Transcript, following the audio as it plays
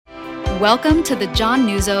Welcome to the John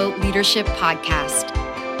Nuzzo Leadership Podcast.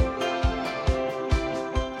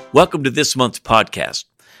 Welcome to this month's podcast.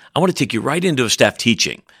 I want to take you right into a staff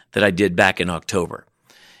teaching that I did back in October.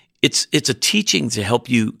 It's a teaching to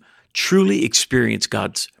help you truly experience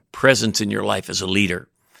God's presence in your life as a leader.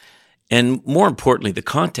 And more importantly, the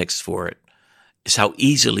context for it is how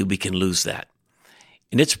easily we can lose that.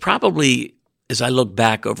 And it's probably, as I look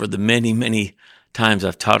back over the many times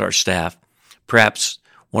I've taught our staff, perhaps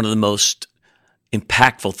one of the most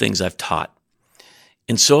impactful things I've taught.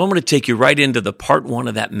 And so I'm going to take you right into the part one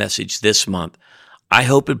of that message this month. I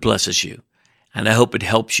hope it blesses you, and I hope it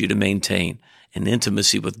helps you to maintain an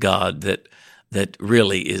intimacy with God that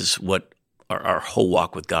really is what our whole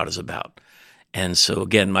walk with God is about. And so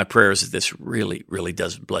again, my prayer is that this really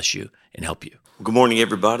does bless you and help you. Good morning,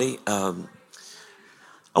 everybody. I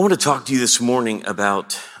want to talk to you this morning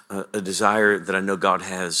about a desire that I know God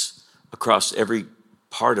has across every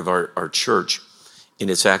part of our church in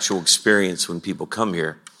its actual experience when people come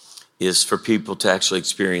here, is for people to actually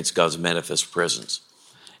experience God's manifest presence.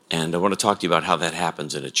 And I want to talk to you about how that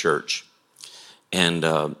happens in a church. And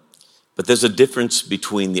but there's a difference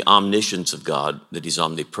between the omniscience of God, that he's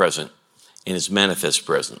omnipresent, and his manifest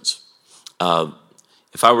presence.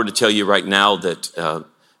 If I were to tell you right now that,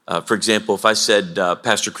 for example, if I said,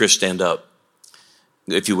 Pastor Chris, stand up,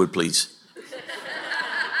 if you would please.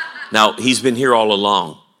 Now, he's been here all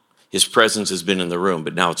along. His presence has been in the room,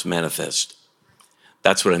 but now it's manifest.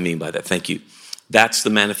 That's what I mean by that. Thank you. That's the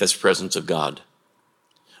manifest presence of God.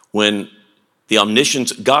 When the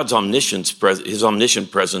omniscience, God's omniscience, his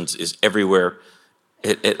omniscient presence is everywhere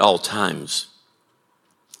at all times.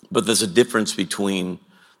 But there's a difference between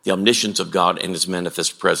the omniscience of God and his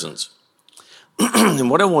manifest presence. And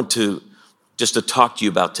what I want to just to talk to you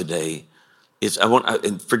about today is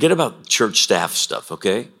and forget about church staff stuff,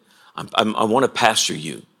 okay? I want to pastor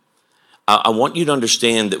you. I want you to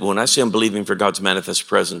understand that when I say I'm believing for God's manifest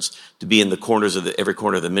presence to be in the corners of every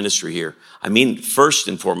corner of the ministry here, I mean first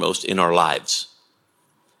and foremost in our lives.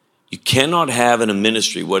 You cannot have in a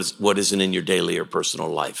ministry what isn't in your daily or personal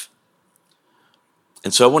life.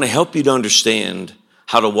 And so I want to help you to understand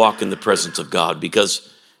how to walk in the presence of God,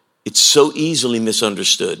 because it's so easily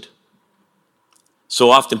misunderstood.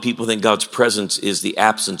 So often people think God's presence is the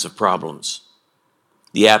absence of problems,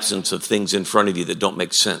 the absence of things in front of you that don't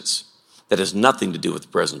make sense. That has nothing to do with the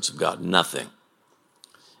presence of God, nothing.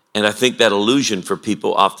 And I think that illusion for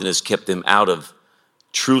people often has kept them out of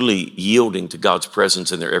truly yielding to God's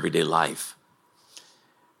presence in their everyday life.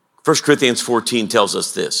 1 Corinthians 14 tells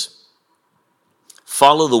us this: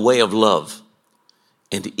 follow the way of love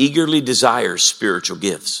and eagerly desire spiritual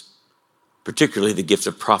gifts, particularly the gift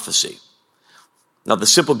of prophecy. Now, the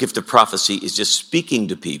simple gift of prophecy is just speaking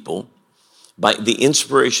to people by the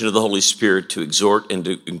inspiration of the Holy Spirit to exhort and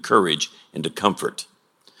to encourage and to comfort.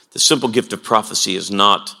 The simple gift of prophecy is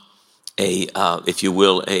not a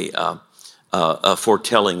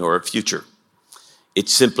foretelling or a future.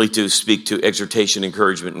 It's simply to speak to exhortation,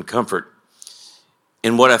 encouragement, and comfort.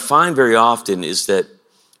 And what I find very often is that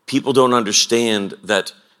people don't understand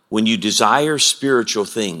that when you desire spiritual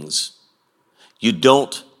things, you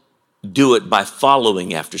don't do it by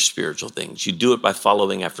following after spiritual things. You do it by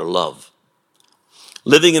following after love.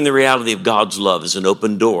 Living in the reality of God's love is an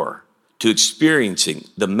open door to experiencing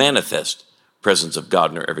the manifest presence of God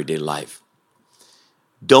in our everyday life.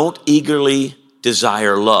 Don't eagerly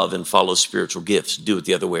desire love and follow spiritual gifts. Do it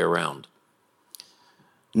the other way around.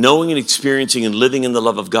 Knowing and experiencing and living in the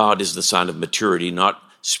love of God is the sign of maturity, not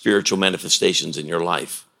spiritual manifestations in your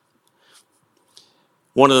life.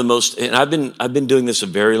 One of the most, and I've been doing this a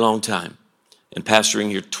very long time, and pastoring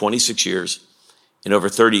here 26 years and over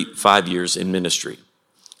 35 years in ministry.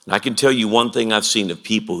 And I can tell you one thing I've seen of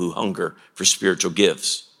people who hunger for spiritual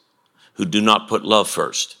gifts, who do not put love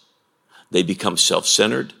first. They become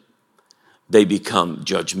self-centered, they become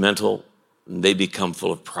judgmental, and they become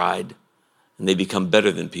full of pride, and they become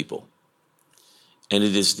better than people. And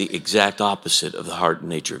it is the exact opposite of the heart and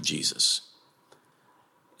nature of Jesus.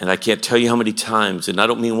 And I can't tell you how many times, and I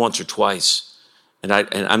don't mean once or twice, and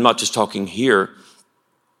I'm not just talking here,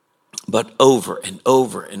 but over and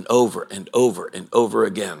over and over and over and over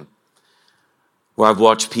again, where I've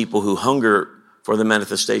watched people who hunger for the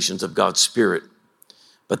manifestations of God's Spirit,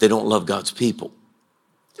 but they don't love God's people.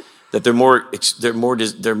 That they're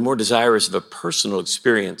more desirous of a personal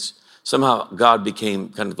experience. Somehow God became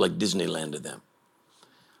kind of like Disneyland to them.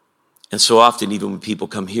 And so often, even when people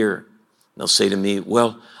come here, they'll say to me,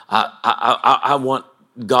 well, I want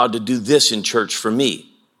God to do this in church for me.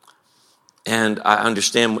 And I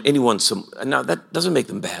understand now that doesn't make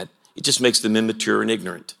them bad. It just makes them immature and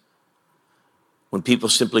ignorant. When people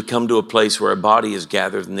simply come to a place where a body is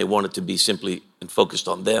gathered and they want it to be simply and focused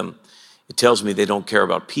on them, it tells me they don't care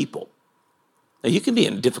about people. Now, you can be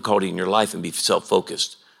in difficulty in your life and be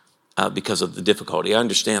self-focused because of the difficulty. I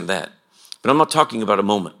understand that. But I'm not talking about a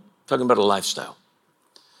moment. I'm talking about a lifestyle.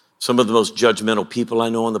 Some of the most judgmental people I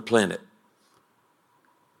know on the planet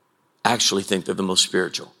actually think they're the most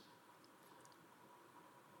spiritual.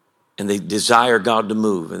 And they desire God to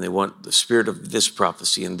move, and they want the spirit of this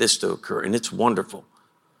prophecy and this to occur, and it's wonderful.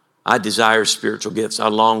 I desire spiritual gifts. I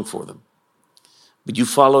long for them. But you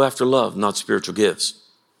follow after love, not spiritual gifts.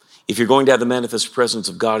 If you're going to have the manifest presence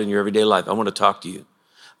of God in your everyday life, I want to talk to you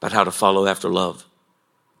about how to follow after love.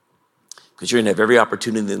 Because you're going to have every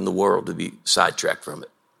opportunity in the world to be sidetracked from it.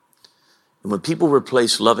 And when people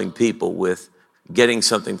replace loving people with getting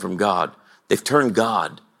something from God, they've turned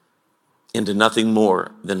God into nothing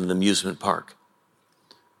more than an amusement park.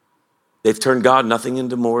 They've turned God nothing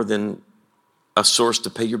into more than a source to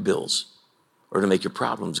pay your bills or to make your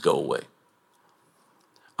problems go away.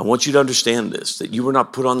 I want you to understand this, that you were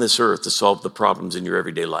not put on this earth to solve the problems in your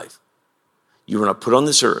everyday life. You were not put on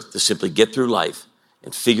this earth to simply get through life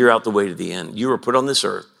and figure out the way to the end. You were put on this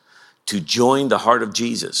earth to join the heart of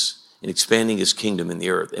Jesus in expanding his kingdom in the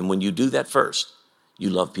earth. And when you do that first, you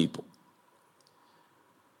love people.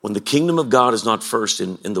 When the kingdom of God is not first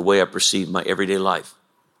in the way I perceive my everyday life,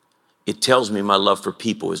 it tells me my love for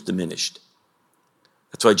people is diminished.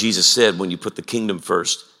 That's why Jesus said, when you put the kingdom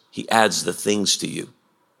first, he adds the things to you.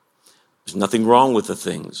 There's nothing wrong with the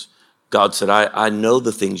things. God said, I know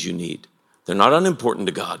the things you need. They're not unimportant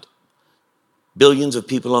to God. Billions of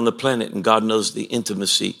people on the planet, and God knows the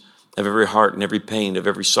intimacy of every heart and every pain, of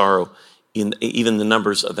every sorrow, even the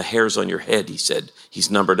numbers of the hairs on your head, he said. He's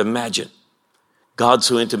numbered. Imagine God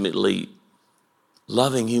so intimately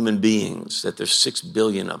loving human beings that there's 6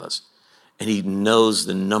 billion of us, and he knows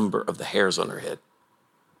the number of the hairs on our head.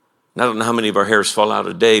 And I don't know how many of our hairs fall out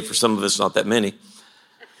a day. For some of us, not that many.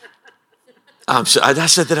 I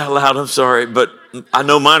said that out loud, I'm sorry, but I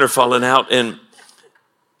know mine are falling out.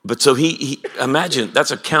 But so he imagine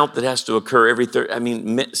that's a count that has to occur every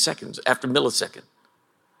seconds, after millisecond,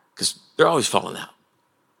 because they're always falling out.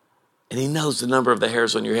 And he knows the number of the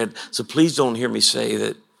hairs on your head. So please don't hear me say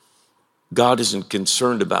that God isn't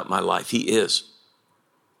concerned about my life. He is.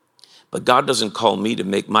 But God doesn't call me to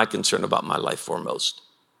make my concern about my life foremost.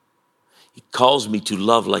 He calls me to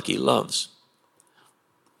love like he loves.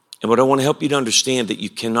 And what I want to help you to understand, that you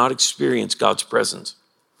cannot experience God's presence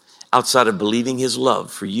outside of believing his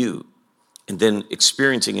love for you and then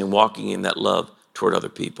experiencing and walking in that love toward other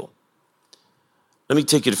people. Let me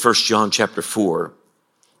take you to 1 John chapter 4.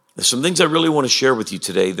 There's some things I really want to share with you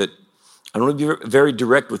today that I want to be very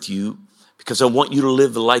direct with you, because I want you to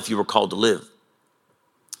live the life you were called to live.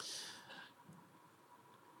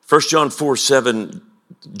 1 John 4:7,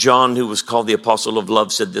 John, who was called the apostle of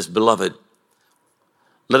love, said this, "Beloved,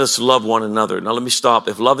 let us love one another." Now let me stop.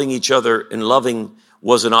 If loving each other and loving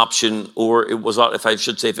was an option, or if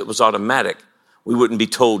it was automatic, we wouldn't be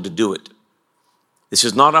told to do it. This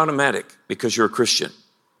is not automatic because you're a Christian,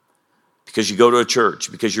 because you go to a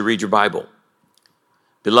church, because you read your Bible.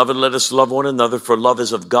 Beloved, let us love one another, for love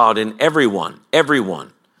is of God, and everyone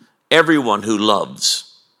who loves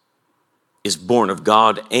is born of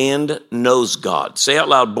God and knows God. Say out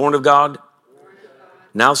loud, born of God.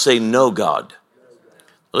 Now say, know God.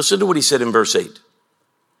 Listen to what he said in verse 8.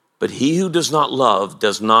 But he who does not love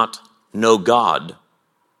does not know God,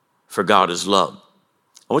 for God is love.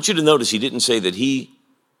 I want you to notice he didn't say that he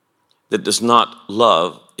that does not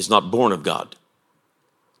love is not born of God.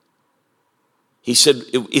 He said,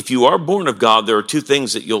 if you are born of God, there are two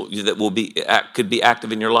things that could be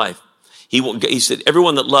active in your life. He said,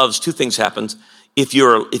 everyone that loves, two things happens. If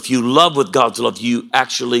you love with God's love, you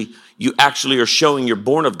actually are showing you're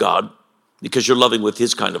born of God, because you're loving with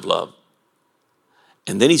his kind of love.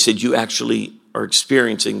 And then he said, you actually are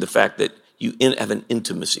experiencing the fact that you have an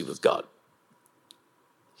intimacy with God.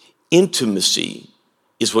 Intimacy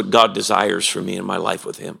is what God desires for me in my life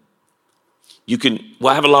with him.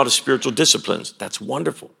 I have a lot of spiritual disciplines. That's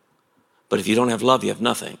wonderful. But if you don't have love, you have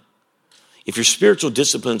nothing. If your spiritual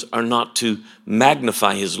disciplines are not to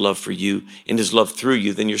magnify his love for you and his love through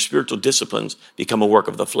you, then your spiritual disciplines become a work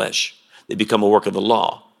of the flesh. They become a work of the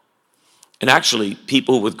law. And actually,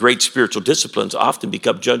 people with great spiritual disciplines often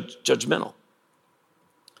become judgmental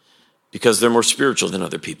because they're more spiritual than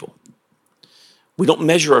other people. We don't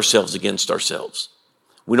measure ourselves against ourselves.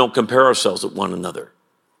 We don't compare ourselves with one another,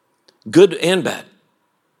 good and bad.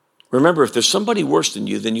 Remember, if there's somebody worse than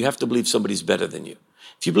you, then you have to believe somebody's better than you.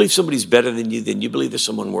 If you believe somebody's better than you, then you believe there's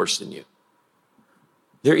someone worse than you.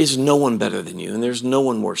 There is no one better than you, and there's no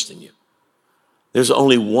one worse than you. There's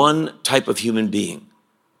only one type of human being,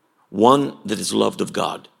 one that is loved of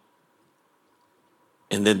God,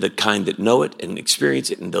 and then the kind that know it and experience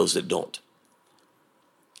it, and those that don't.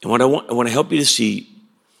 And what I want to help you to see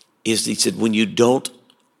is, he said, when you don't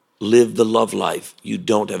live the love life, you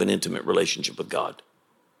don't have an intimate relationship with God.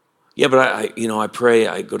 Yeah, but I pray,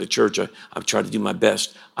 I go to church, I try to do my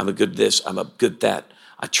best. I'm a good this, I'm a good that.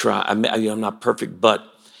 I try, I'm not perfect, but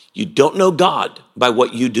you don't know God by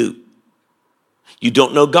what you do. You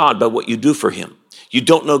don't know God by what you do for him. You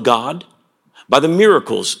don't know God by the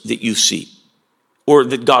miracles that you see or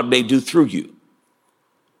that God may do through you.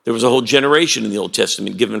 There was a whole generation in the Old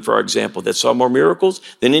Testament given for our example that saw more miracles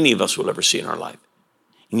than any of us will ever see in our life.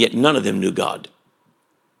 And yet none of them knew God.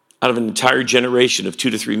 Out of an entire generation of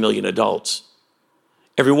 2 to 3 million adults,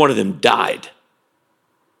 every one of them died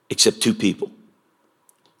except 2 people.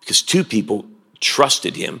 Because 2 people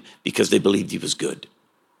trusted him because they believed he was good.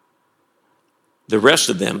 The rest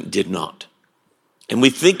of them did not. And we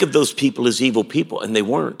think of those people as evil people, and they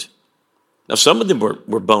weren't. Now, some of them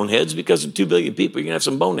were boneheads. Because of 2 billion people, you're going to have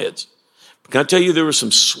some boneheads. But can I tell you, there were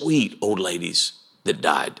some sweet old ladies that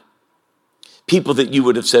died. People that you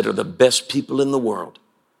would have said are the best people in the world.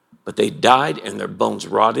 But they died and their bones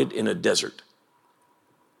rotted in a desert.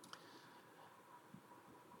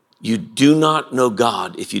 You do not know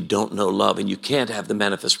God if you don't know love, and you can't have the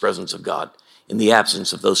manifest presence of God in the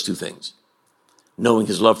absence of those 2 things. Knowing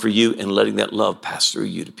his love for you and letting that love pass through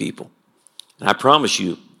you to people. And I promise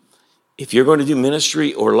you, if you're going to do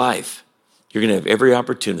ministry or life, you're going to have every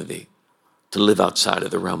opportunity to live outside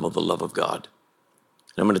of the realm of the love of God.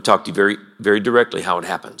 And I'm going to talk to you very, very directly how it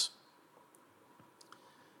happens.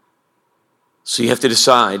 So you have to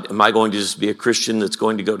decide, am I going to just be a Christian that's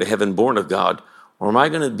going to go to heaven born of God, or am I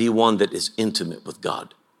going to be one that is intimate with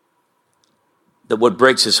God? That what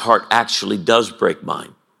breaks his heart actually does break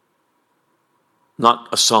mine. Not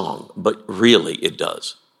a song, but really it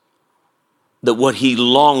does. That what he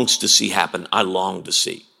longs to see happen, I long to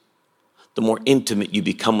see. The more intimate you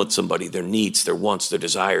become with somebody, their needs, their wants, their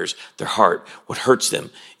desires, their heart, what hurts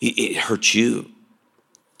them, it hurts you.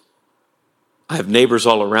 I have neighbors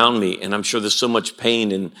all around me, and I'm sure there's so much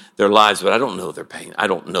pain in their lives, but I don't know their pain. I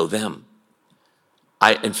don't know them.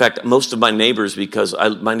 In fact, most of my neighbors, because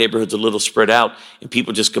my neighborhood's a little spread out, and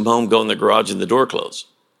people just come home, go in the garage, and the door closed.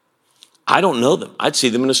 I don't know them. I'd see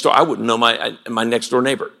them in a store. I wouldn't know my next door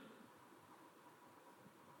neighbor.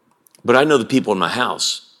 But I know the people in my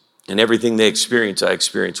house, and everything they experience, I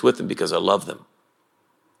experience with them because I love them.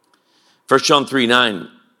 1 John 3:9,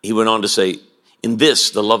 he went on to say, in this,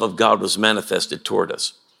 the love of God was manifested toward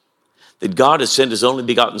us, that God has sent his only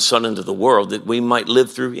begotten Son into the world that we might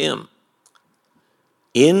live through him.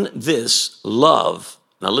 In this love,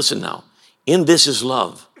 now listen now, in this is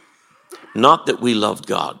love, not that we loved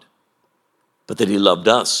God, but that he loved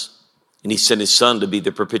us, and he sent his Son to be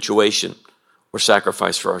the propitiation or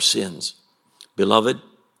sacrifice for our sins. Beloved,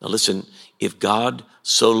 now listen, if God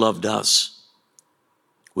so loved us,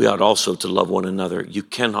 we ought also to love one another. You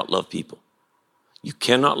cannot love people. You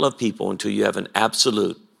cannot love people until you have an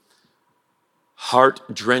absolute,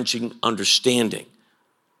 heart-drenching understanding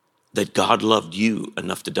that God loved you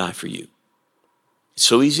enough to die for you. It's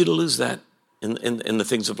so easy to lose that in the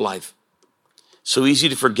things of life. So easy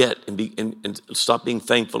to forget and stop being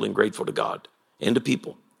thankful and grateful to God and to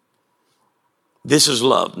people. This is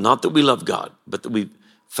love, not that we love God, but that we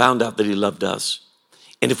found out that he loved us.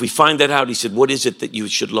 And if we find that out, he said, what is it that you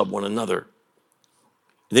should love one another?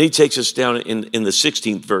 And then he takes us down in the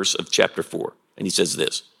 16th verse of chapter 4, and he says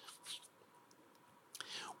this.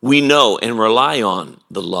 We know and rely on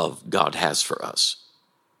the love God has for us.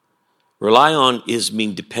 Rely on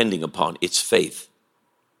mean depending upon, it's faith.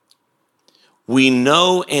 We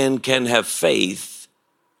know and can have faith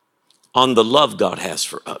on the love God has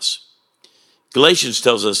for us. Galatians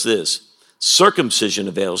tells us this, circumcision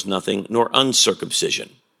avails nothing, nor uncircumcision,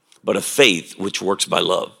 but a faith which works by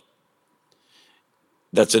love.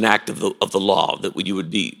 That's an act of the law, that you would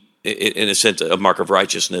be, in a sense, a mark of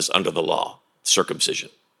righteousness under the law, circumcision.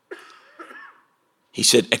 He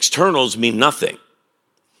said externals mean nothing,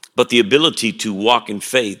 but the ability to walk in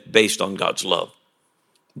faith based on God's love.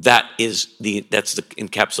 That's the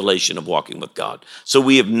encapsulation of walking with God. So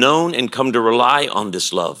we have known and come to rely on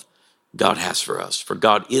this love God has for us, for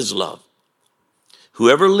God is love.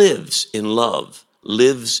 Whoever lives in love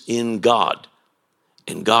lives in God,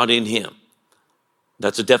 and God in him.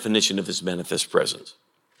 That's a definition of his manifest presence.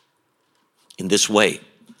 In this way,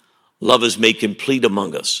 love is made complete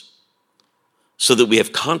among us so that we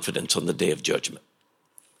have confidence on the day of judgment.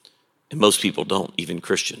 And most people don't, even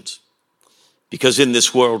Christians. Because in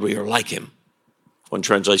this world we are like him. One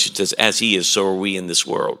translation says, as he is, so are we in this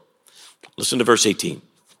world. Listen to verse 18.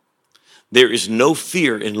 There is no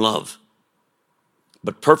fear in love,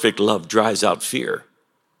 but perfect love drives out fear,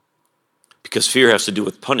 because fear has to do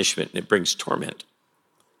with punishment and it brings torment.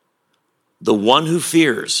 The one who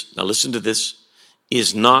fears, now listen to this,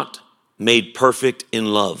 is not made perfect in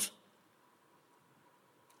love.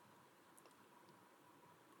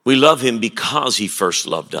 We love him because he first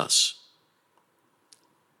loved us.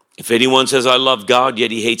 If anyone says, I love God,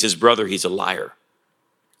 yet he hates his brother, he's a liar.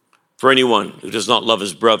 For anyone who does not love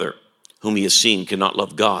his brother, whom he has seen, cannot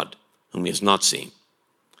love God, whom he has not seen.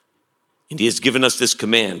 And he has given us this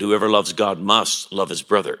command, whoever loves God must love his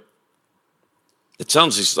brother. It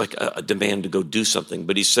sounds just like a demand to go do something,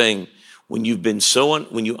 but he's saying, when you've been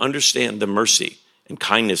when you understand the mercy and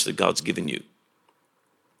kindness that God's given you,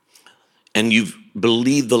 and you've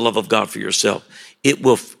believed the love of God for yourself, it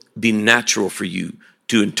will be natural for you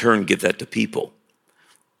to in turn give that to people.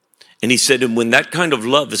 And he said, and when that kind of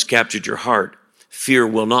love has captured your heart, fear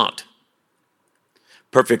will not.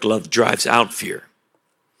 Perfect love drives out fear.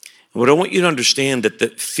 And what I want you to understand that the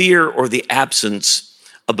fear or the absence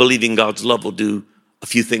of believing God's love will do a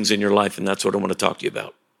few things in your life, and that's what I want to talk to you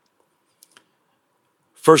about.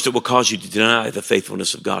 First, it will cause you to deny the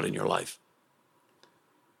faithfulness of God in your life.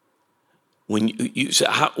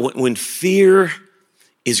 When fear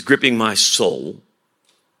is gripping my soul,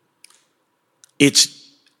 it's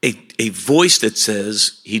a voice that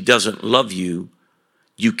says he doesn't love you,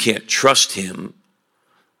 you can't trust him.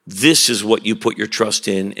 This is what you put your trust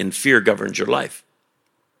in, and fear governs your life.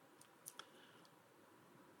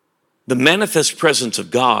 The manifest presence of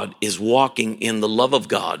God is walking in the love of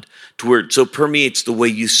God to where it so permeates the way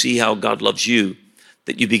you see how God loves you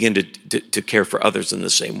that you begin to care for others in the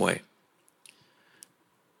same way.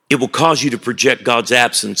 It will cause you to project God's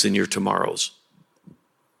absence in your tomorrows.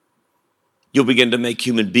 You'll begin to make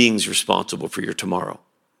human beings responsible for your tomorrow.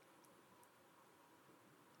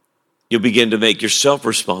 You'll begin to make yourself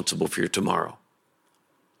responsible for your tomorrow.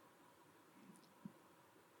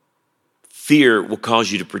 Fear will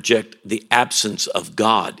cause you to project the absence of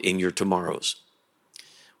God in your tomorrows.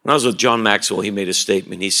 When I was with John Maxwell, he made a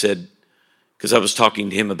statement. He said, because I was talking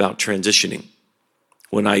to him about transitioning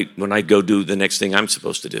when I go do the next thing I'm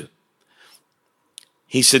supposed to do.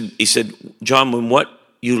 He said, John, when what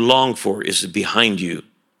you long for is behind you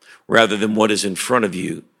rather than what is in front of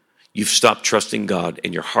you, you've stopped trusting God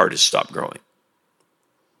and your heart has stopped growing.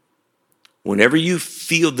 Whenever you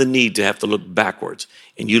feel the need to have to look backwards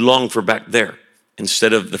and you long for back there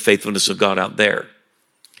instead of the faithfulness of God out there,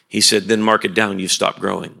 he said, then mark it down, you've stopped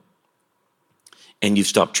growing. And you've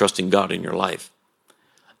stopped trusting God in your life.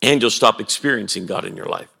 And you'll stop experiencing God in your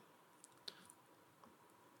life.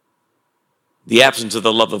 The absence of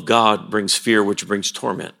the love of God brings fear, which brings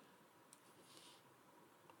torment.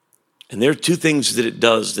 And there are two things that it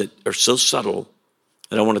does that are so subtle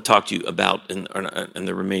that I want to talk to you about in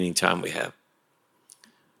the remaining time we have.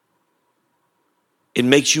 It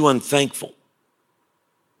makes you unthankful,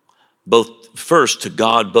 both first to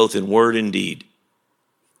God, both in word and deed.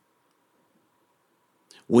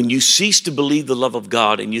 When you cease to believe the love of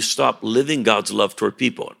God and you stop living God's love toward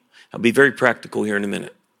people, I'll be very practical here in a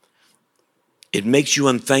minute. It makes you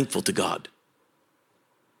unthankful to God.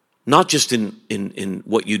 Not just in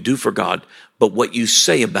what you do for God, but what you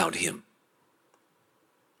say about him.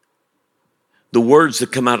 The words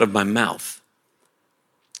that come out of my mouth.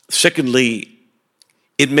 Secondly,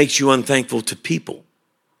 it makes you unthankful to people.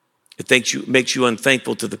 It makes you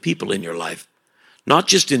unthankful to the people in your life. Not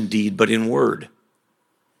just in deed, but in word.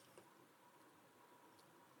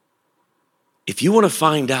 If you want to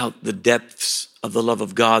find out the depths of the love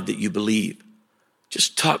of God that you believe,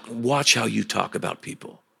 just watch how you talk about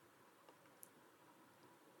people.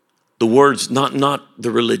 The words, not the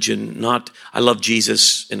religion, not I love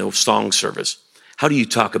Jesus in a song service. How do you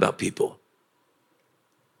talk about people?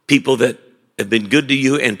 People that have been good to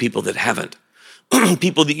you and people that haven't.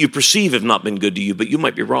 People that you perceive have not been good to you, but you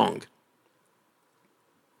might be wrong.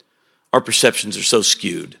 Our perceptions are so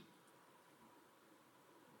skewed.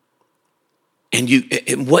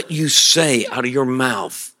 And what you say out of your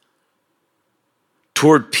mouth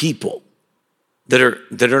toward people that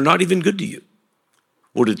are not even good to you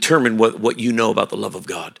will determine what you know about the love of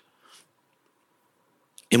God.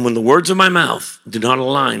 And when the words of my mouth do not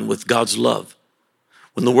align with God's love,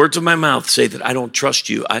 when the words of my mouth say that I don't trust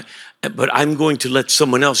you, but I'm going to let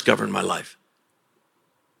someone else govern my life,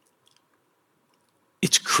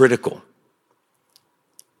 it's critical.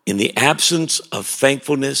 In the absence of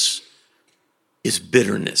thankfulness is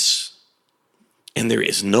bitterness, and there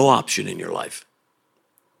is no option in your life.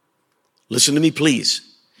 Listen to me, please.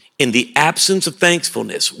 In the absence of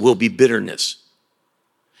thankfulness will be bitterness.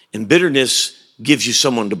 And bitterness gives you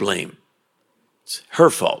someone to blame. It's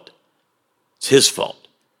her fault. It's his fault.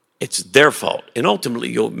 It's their fault. And ultimately,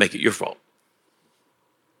 you'll make it your fault.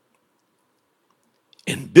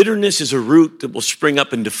 And bitterness is a root that will spring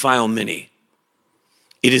up and defile many.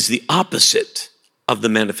 It is the opposite of the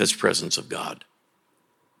manifest presence of God.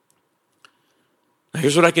 Now,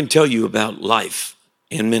 here's what I can tell you about life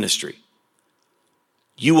and ministry.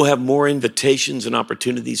 You will have more invitations and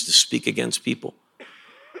opportunities to speak against people,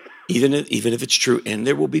 even if it's true. And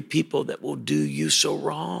there will be people that will do you so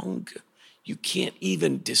wrong. You can't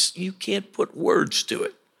you can't put words to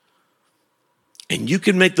it. And you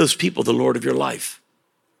can make those people the Lord of your life.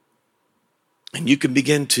 And you can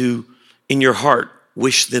begin to, in your heart,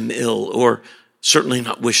 wish them ill, or certainly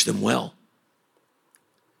not wish them well.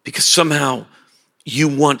 Because somehow you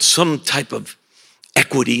want some type of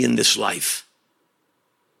equity in this life.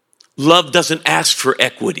 Love doesn't ask for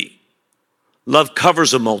equity. Love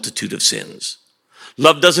covers a multitude of sins.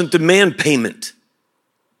 Love doesn't demand payment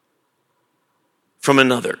from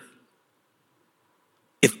another.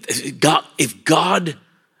 If God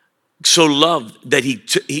so loved that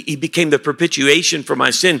he became the propitiation for my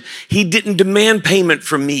sin, he didn't demand payment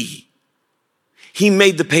from me. He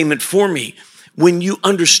made the payment for me. When you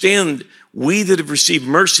understand, we that have received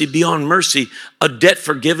mercy beyond mercy, a debt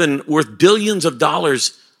forgiven worth billions of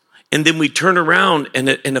dollars, and then we turn around and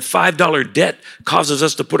a $5 debt causes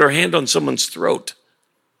us to put our hand on someone's throat.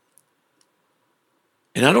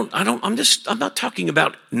 And I'm not talking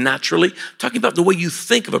about naturally, I'm talking about the way you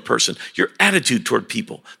think of a person, your attitude toward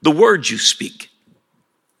people, the words you speak.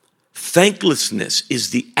 Thanklessness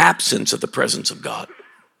is the absence of the presence of God.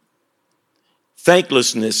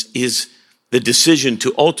 Thanklessness is the decision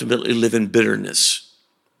to ultimately live in bitterness.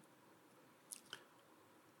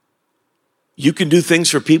 You can do things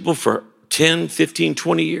for people for 10, 15,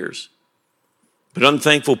 20 years, but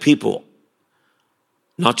unthankful people,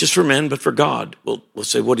 not just for men, but for God, will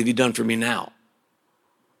say, what have you done for me now?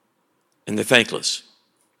 And they're thankless.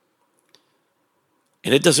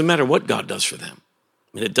 And it doesn't matter what God does for them.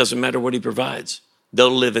 And it doesn't matter what he provides.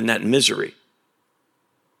 They'll live in that misery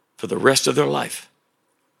for the rest of their life.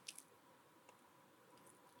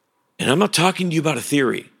 And I'm not talking to you about a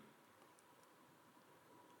theory.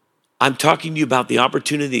 I'm talking to you about the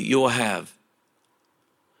opportunity that you'll have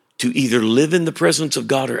to either live in the presence of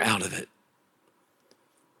God or out of it.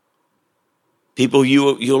 People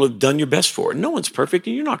you'll have done your best for. No one's perfect,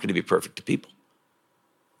 and you're not going to be perfect to people.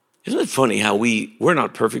 Isn't it funny how we're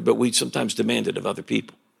not perfect, but we sometimes demand it of other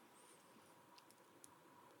people?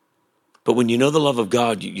 But when you know the love of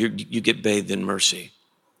God, you get bathed in mercy.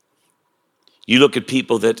 You look at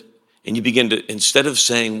people and you begin to, instead of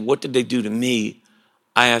saying, what did they do to me?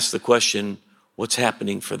 I ask the question, what's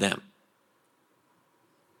happening for them?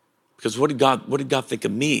 Because what did God think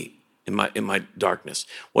of me in my darkness?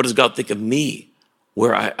 What does God think of me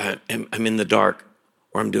where I'm in the dark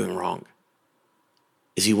or I'm doing wrong?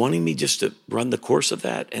 Is he wanting me just to run the course of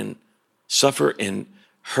that and suffer and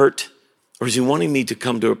hurt? Or is he wanting me to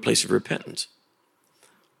come to a place of repentance?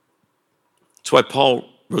 That's why Paul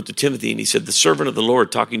wrote to Timothy and he said, the servant of the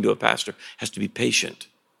Lord talking to a pastor has to be patient.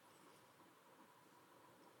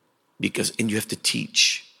 And you have to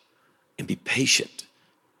teach and be patient.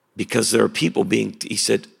 Because there are people he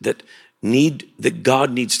said, that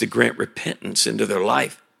God needs to grant repentance into their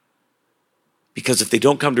life. Because if they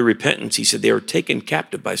don't come to repentance, he said, they are taken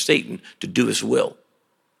captive by Satan to do his will.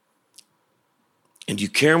 And do you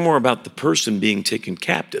care more about the person being taken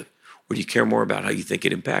captive, or do you care more about how you think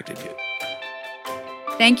it impacted you?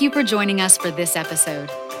 Thank you for joining us for this episode.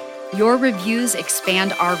 Your reviews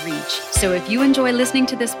expand our reach, so if you enjoy listening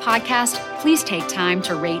to this podcast, please take time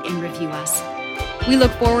to rate and review us. We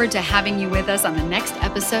look forward to having you with us on the next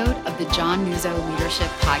episode of the John Nuzzo Leadership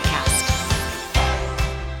Podcast.